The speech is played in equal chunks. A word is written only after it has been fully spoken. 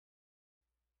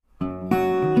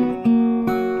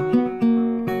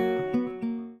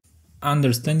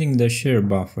Understanding the share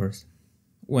buffers.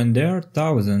 When there are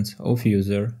thousands of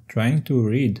users trying to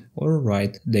read or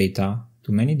write data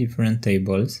to many different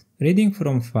tables, reading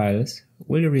from files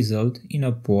will result in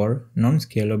a poor,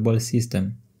 non-scalable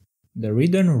system. The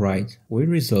read and write will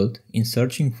result in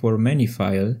searching for many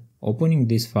files, opening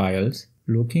these files,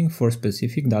 looking for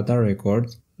specific data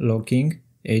records, locking,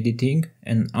 editing,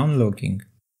 and unlocking.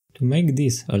 To make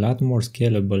this a lot more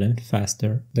scalable and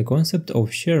faster, the concept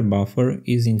of share buffer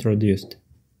is introduced.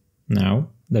 Now,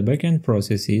 the backend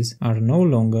processes are no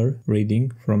longer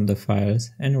reading from the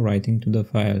files and writing to the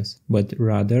files, but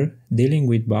rather dealing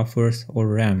with buffers or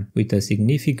RAM with a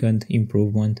significant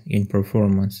improvement in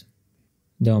performance.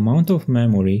 The amount of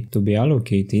memory to be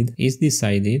allocated is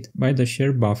decided by the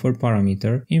share buffer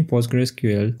parameter in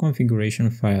PostgreSQL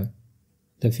configuration file.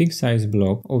 The fixed size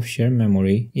block of share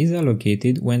memory is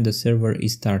allocated when the server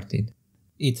is started.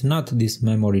 It's not this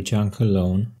memory chunk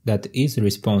alone that is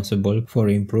responsible for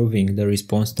improving the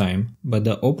response time, but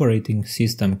the operating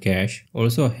system cache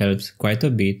also helps quite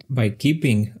a bit by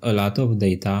keeping a lot of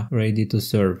data ready to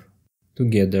serve.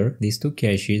 Together, these two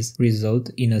caches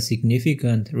result in a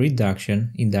significant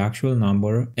reduction in the actual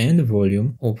number and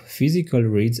volume of physical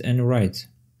reads and writes.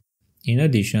 In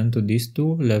addition to these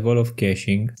two levels of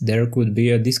caching, there could be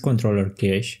a disk controller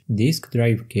cache, disk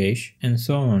drive cache, and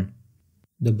so on.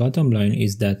 The bottom line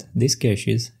is that these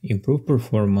caches improve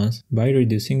performance by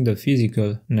reducing the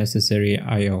physical necessary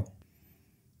I/O.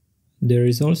 There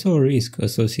is also a risk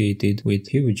associated with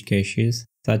huge caches,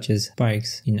 such as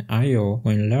spikes in I/O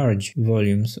when large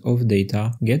volumes of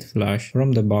data get flushed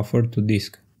from the buffer to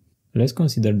disk. Let's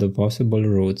consider the possible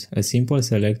routes a simple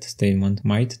select statement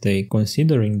might take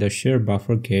considering the share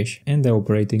buffer cache and the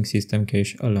operating system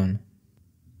cache alone.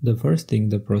 The first thing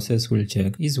the process will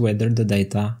check is whether the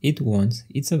data it wants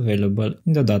is available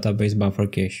in the database buffer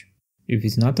cache. If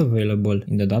it's not available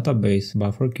in the database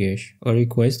buffer cache, a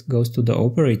request goes to the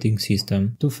operating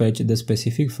system to fetch the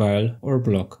specific file or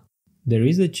block. There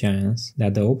is a chance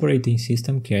that the operating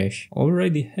system cache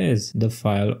already has the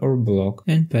file or block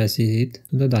and passes it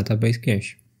to the database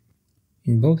cache.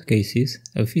 In both cases,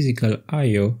 a physical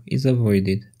I/O is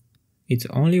avoided. It's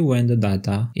only when the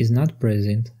data is not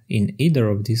present in either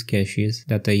of these caches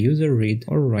that a user read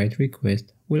or write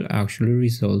request will actually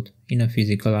result in a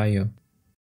physical I/O.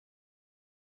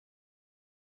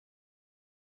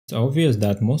 It's obvious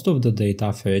that most of the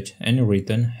data fetch and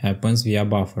written happens via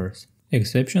buffers.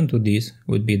 Exception to this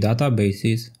would be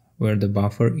databases where the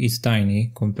buffer is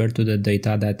tiny compared to the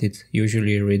data that it's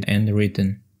usually read and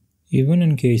written. Even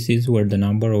in cases where the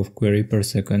number of queries per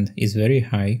second is very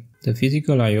high, the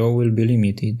physical I/O will be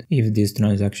limited if these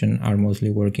transactions are mostly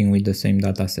working with the same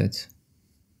datasets.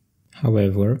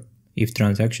 However, if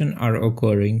transactions are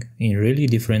occurring in really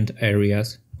different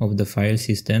areas of the file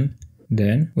system,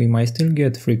 then we might still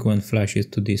get frequent flashes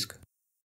to disk.